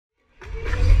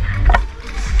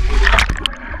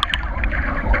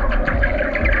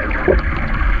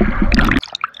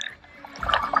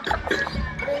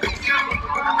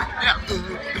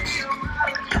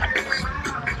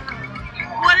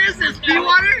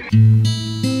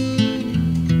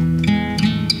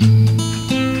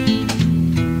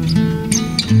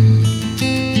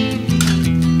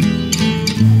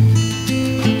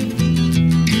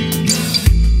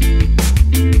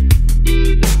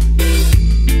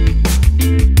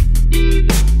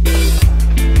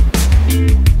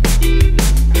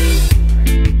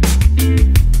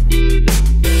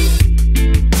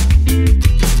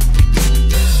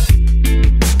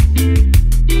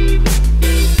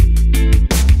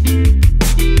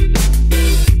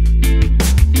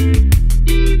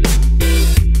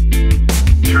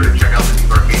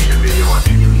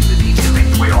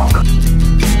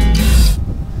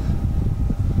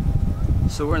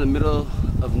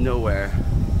nowhere.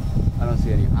 I don't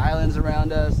see any islands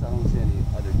around us. I don't see any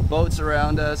other boats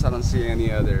around us. I don't see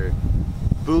any other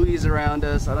buoys around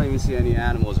us. I don't even see any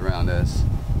animals around us.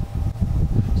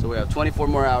 So we have 24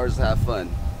 more hours to have fun.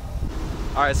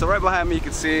 All right, so right behind me you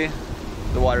can see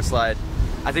the water slide.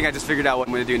 I think I just figured out what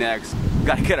I'm gonna do next. We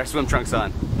gotta get our swim trunks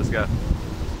on. Let's go.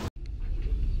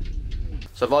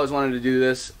 So I've always wanted to do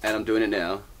this, and I'm doing it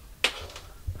now.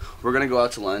 We're gonna go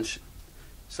out to lunch.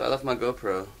 So I left my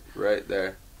GoPro right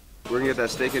there. We're gonna get that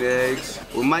steak and eggs.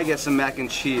 We might get some mac and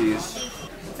cheese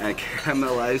and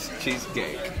caramelized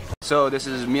cheesecake. So this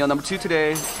is meal number 2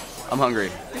 today. I'm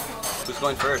hungry. Who's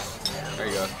going first? There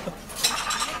you go.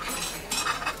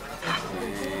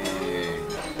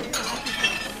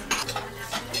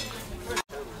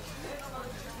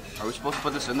 Are we supposed to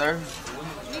put this in there?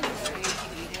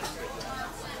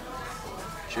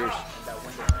 Cheers.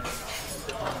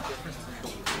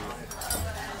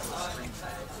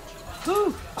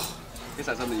 Woo! I guess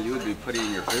that's something you would be putting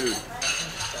in your food.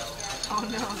 Oh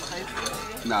no,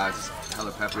 spicy. Nah, it's just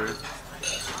hella pepper.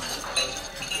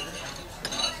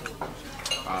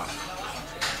 Ah.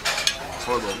 It's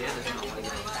horrible.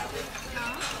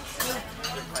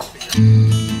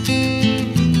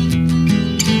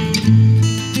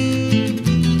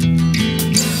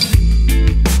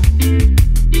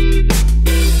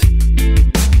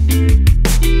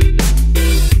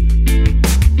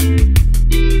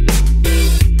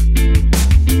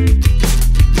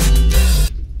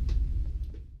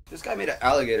 This guy made an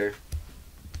alligator.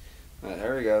 Alright,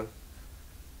 there we go.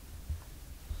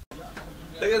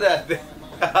 Look at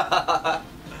that.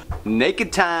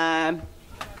 Naked time.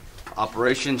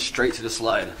 Operation straight to the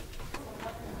slide.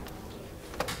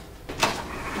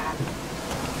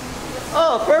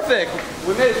 Oh, perfect.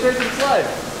 We made it straight to the slide.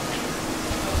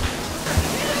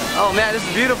 Oh man, this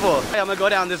is beautiful. Hey, I'm gonna go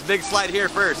down this big slide here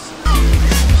first.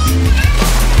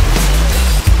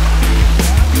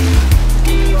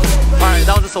 Alright,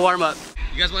 that was just a warm up.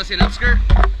 You guys want to see an upskirt?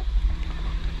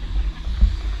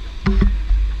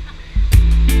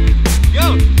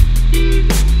 Go!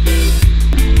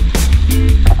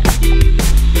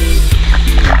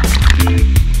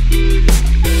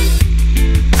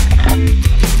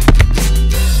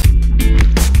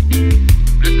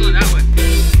 Let's go that way.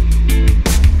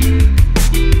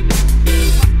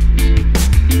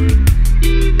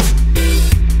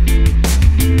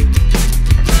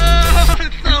 Oh,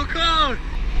 it's so cold!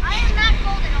 I am not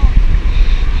cold at all.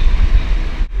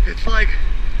 It's like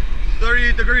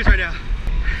 38 degrees right now.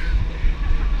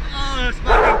 Oh, it's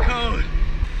fucking cold.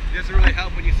 It doesn't really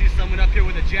help when you see someone up here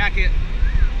with a jacket.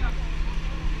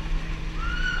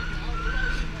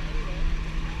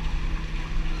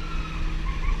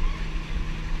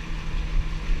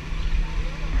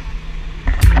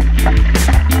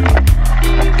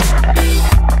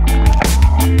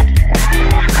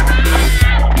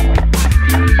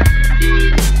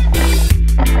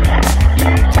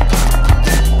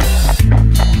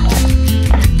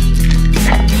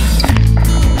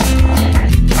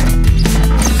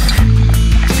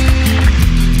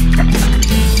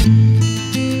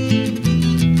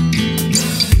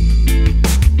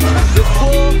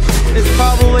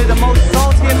 Probably the most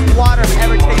saltiest water I've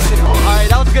ever tasted. Alright,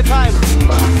 that was a good time.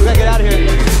 We gotta get out of here.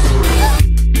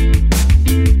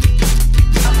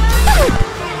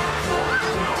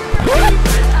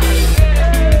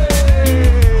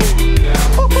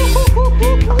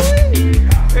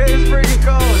 It is freaking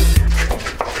cold.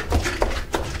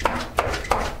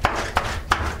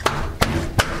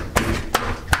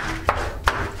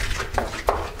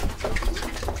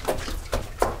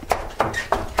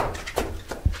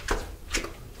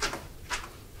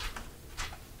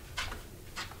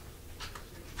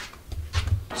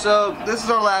 So this is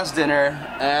our last dinner,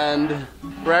 and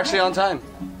we're actually on time.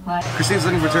 Christine's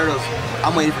looking for turtles.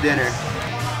 I'm waiting for dinner.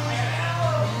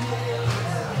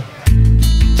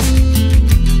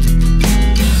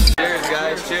 Cheers,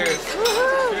 guys. Cheers.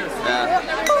 Yeah.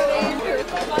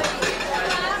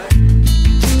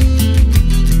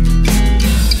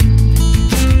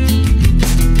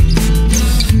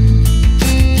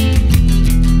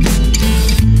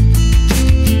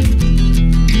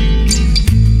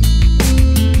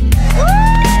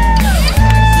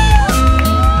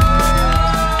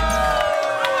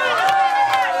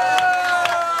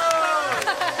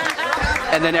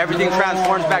 And then everything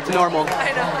transforms back to normal.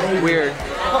 I know. Weird.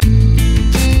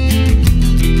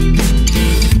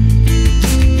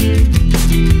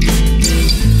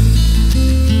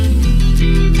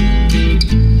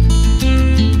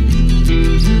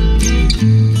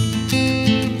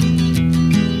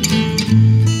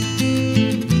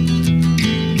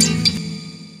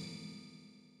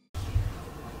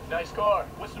 Nice car.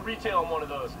 What's the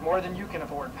More than you can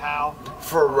afford, pal.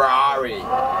 Ferrari.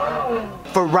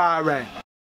 Ferrari.